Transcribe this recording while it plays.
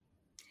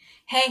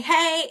Hey,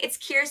 hey, it's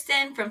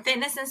Kirsten from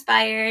Fitness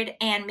Inspired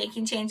and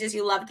Making Changes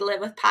You Love to Live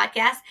with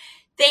podcast.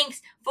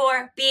 Thanks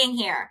for being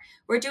here.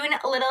 We're doing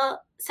a little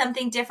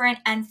something different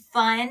and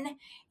fun.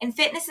 In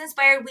Fitness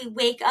Inspired, we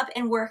wake up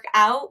and work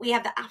out. We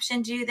have the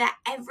option to do that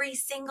every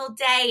single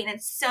day, and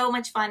it's so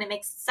much fun. It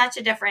makes such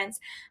a difference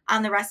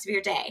on the rest of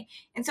your day.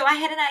 And so I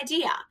had an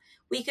idea.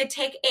 We could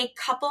take a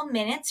couple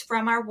minutes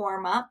from our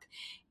warm up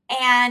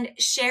and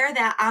share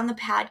that on the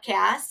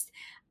podcast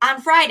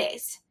on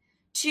Fridays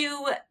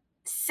to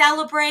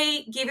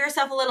celebrate, give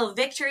yourself a little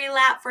victory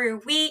lap for your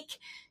week,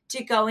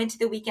 to go into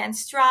the weekend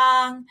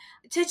strong,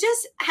 to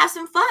just have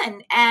some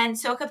fun and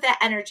soak up that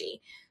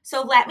energy.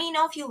 So let me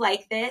know if you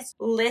like this.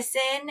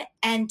 Listen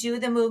and do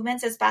the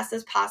movements as best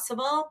as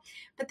possible.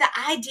 But the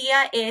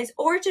idea is,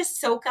 or just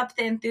soak up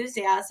the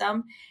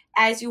enthusiasm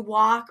as you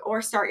walk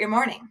or start your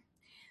morning.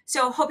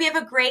 So hope you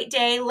have a great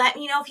day. Let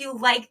me know if you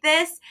like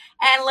this,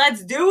 and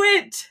let's do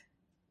it.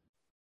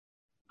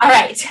 All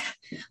right,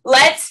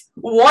 let's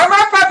warm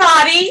up our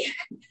body.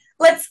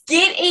 Let's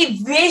get a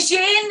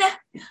vision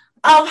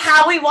of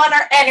how we want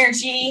our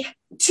energy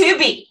to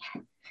be.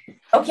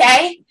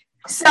 Okay,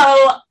 so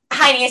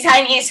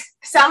heinies,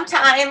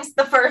 sometimes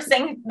the first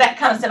thing that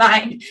comes to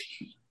mind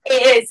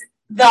is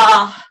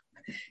the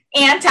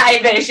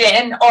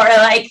anti-vision, or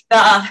like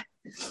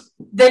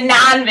the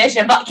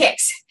non-vision butt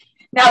kicks.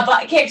 Now,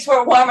 butt kicks,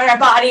 we're warming our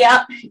body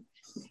up,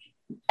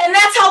 and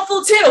that's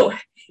helpful too.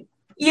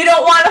 You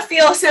don't want to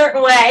feel a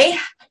certain way,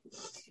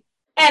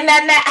 and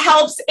then that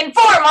helps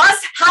inform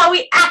us how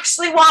we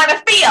actually want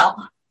to feel.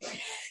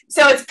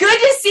 So it's good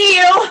to see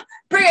you.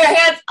 Bring your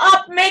hands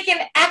up, make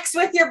an X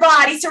with your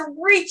body. So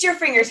reach your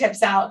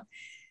fingertips out.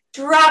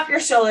 Drop your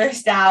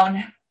shoulders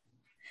down.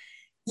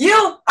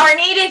 You are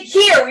needed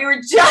here. We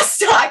were just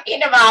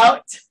talking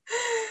about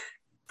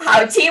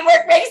how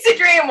teamwork makes the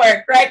dream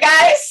work, right,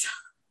 guys?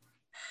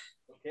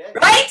 Okay.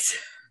 Right?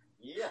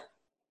 Yeah.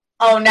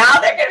 Oh, now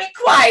they're going to be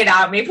quiet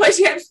on me. Push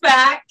your hips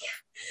back.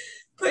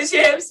 Push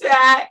your hips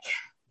back.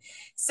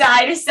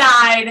 Side to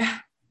side.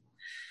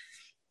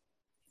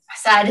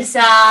 Side to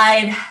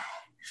side.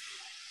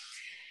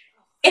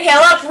 Inhale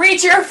up.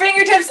 Reach your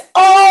fingertips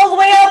all the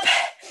way up.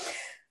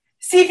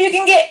 See if you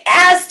can get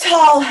as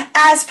tall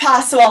as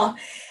possible.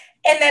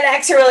 And then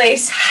exhale,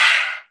 release.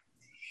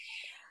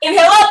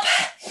 Inhale up.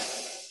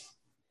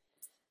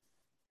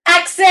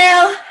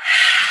 Exhale.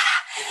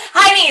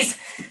 High knees.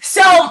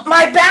 So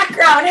my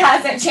background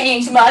hasn't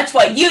changed much,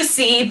 what you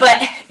see,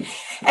 but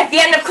at the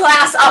end of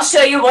class, I'll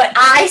show you what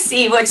I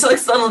see, which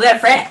looks a little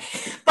different.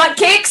 Butt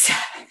kicks,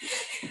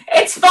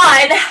 it's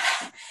fun.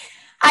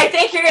 I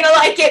think you're going to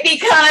like it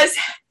because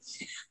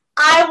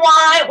I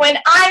want, when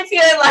I'm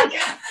feeling like,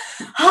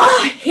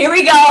 oh, here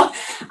we go,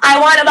 I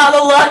want to about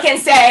to look and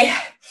say,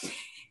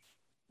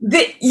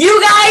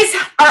 you guys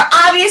are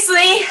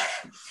obviously,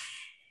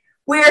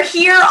 we're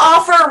here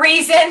all for a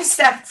reason.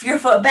 Step your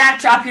foot back,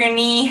 drop your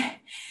knee.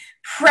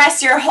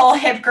 Press your whole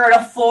hip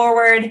girdle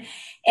forward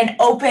and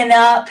open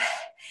up.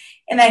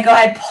 And then go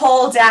ahead,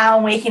 pull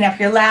down, waking up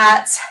your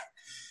lats.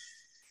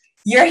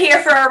 You're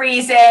here for a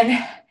reason.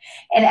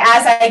 And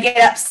as I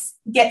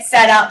get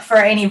set up for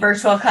any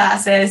virtual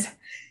classes,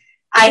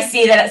 I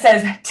see that it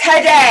says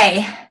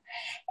today.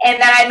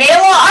 And then I made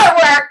a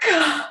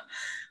little artwork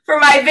for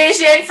my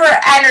vision for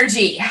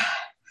energy.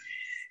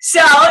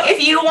 So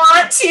if you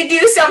want to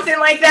do something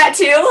like that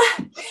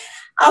too,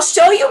 I'll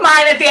show you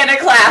mine at the end of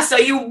class so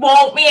you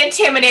won't be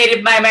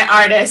intimidated by my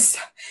artist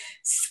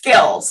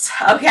skills,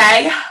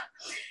 okay?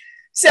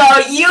 So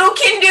you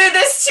can do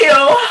this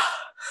too.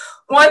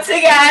 Once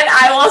again,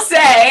 I will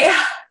say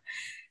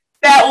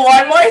that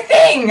one more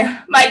thing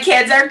my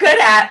kids are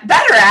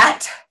better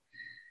at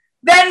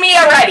than me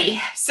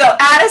already. So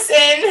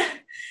Addison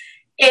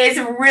is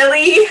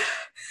really,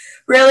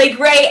 really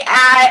great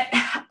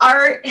at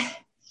art.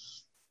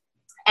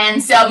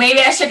 And so maybe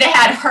I should have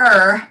had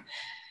her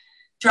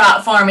draw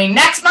it for me. My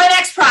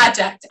next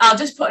project, I'll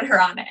just put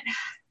her on it.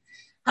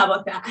 How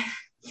about that?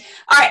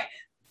 All right,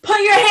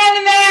 put your hand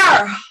in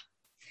there.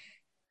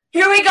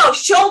 Here we go,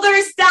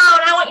 shoulders down.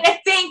 I want you to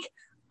think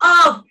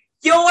of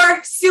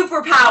your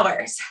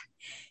superpowers.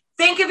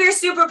 Think of your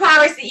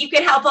superpowers that you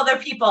can help other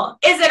people.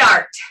 Is it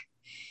art?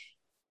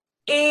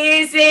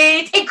 Is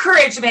it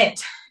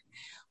encouragement?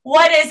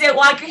 What is it?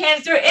 Walk your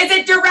hands through. Is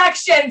it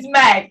directions,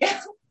 Meg?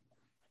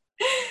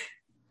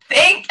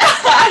 Think,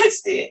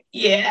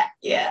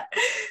 yeah.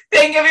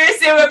 Think of your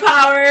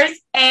superpowers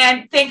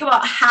and think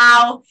about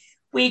how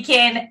we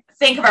can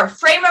think of our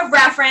frame of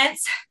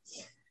reference.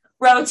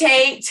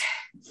 Rotate.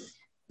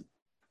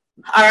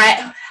 All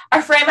right,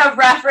 our frame of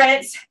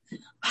reference,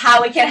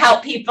 how we can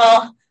help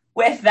people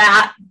with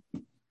that.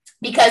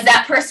 Because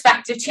that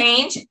perspective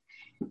change,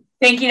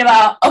 thinking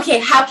about, okay,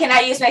 how can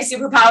I use my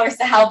superpowers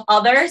to help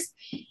others?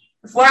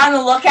 If we're on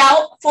the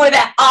lookout for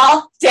that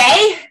all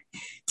day,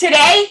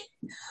 today,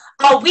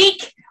 a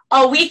week,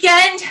 a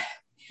weekend,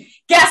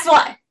 guess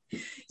what?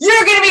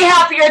 You're going to be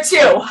happier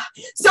too.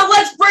 So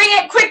let's bring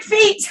it. Quick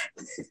feet,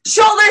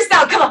 shoulders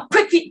down. Come on,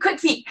 quick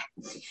feet.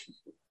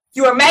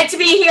 You are meant to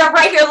be here,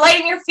 right here,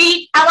 laying your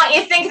feet. I want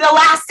you to think of the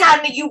last time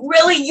that you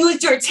really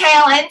used your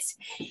talents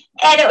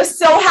and it was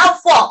so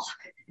helpful.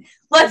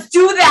 Let's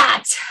do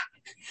that.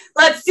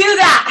 Let's do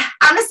that.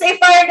 I'm going to say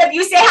fired up.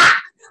 You say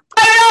ha.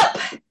 Fired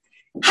up.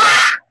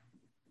 Ha.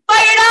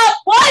 Fired up.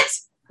 What?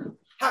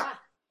 Ha.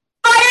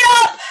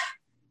 Fired up.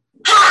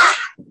 Ha.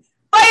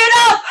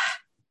 Fired up.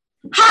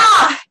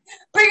 Ha.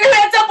 Bring your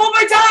hands up one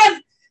more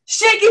time.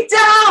 Shake it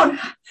down.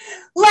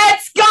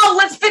 Let's go.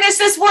 Let's finish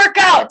this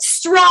workout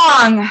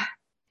strong.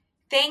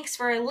 Thanks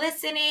for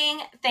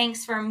listening.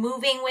 Thanks for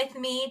moving with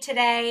me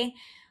today.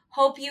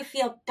 Hope you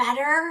feel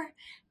better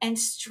and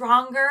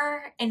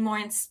stronger and more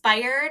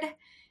inspired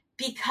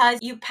because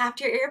you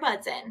popped your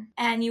earbuds in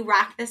and you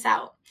rocked this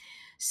out.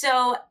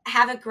 So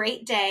have a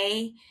great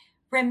day.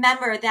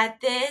 Remember that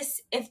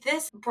if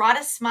this brought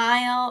a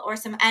smile or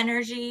some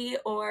energy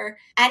or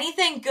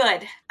anything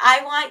good,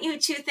 I want you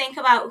to think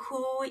about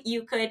who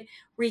you could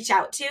reach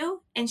out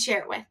to and share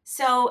it with.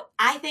 So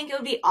I think it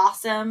would be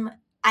awesome.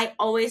 I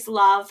always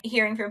love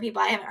hearing from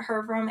people I haven't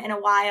heard from in a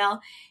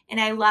while. And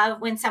I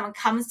love when someone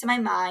comes to my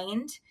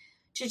mind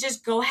to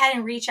just go ahead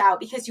and reach out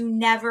because you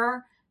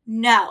never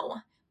know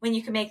when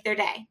you can make their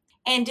day.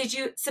 And did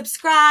you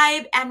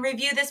subscribe and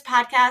review this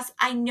podcast?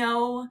 I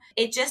know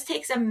it just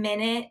takes a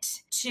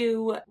minute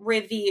to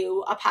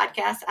review a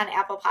podcast on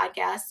Apple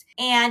Podcasts,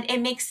 and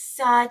it makes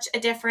such a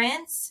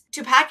difference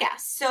to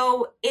podcasts.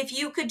 So if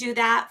you could do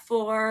that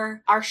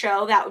for our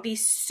show, that would be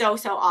so,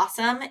 so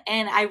awesome.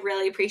 And I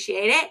really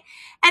appreciate it.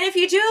 And if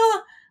you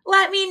do,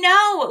 let me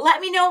know. Let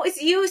me know it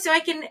was you so I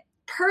can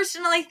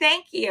personally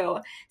thank you.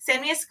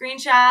 Send me a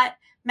screenshot,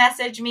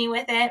 message me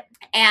with it,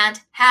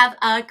 and have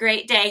a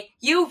great day.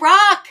 You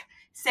rock!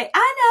 Say,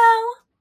 I know.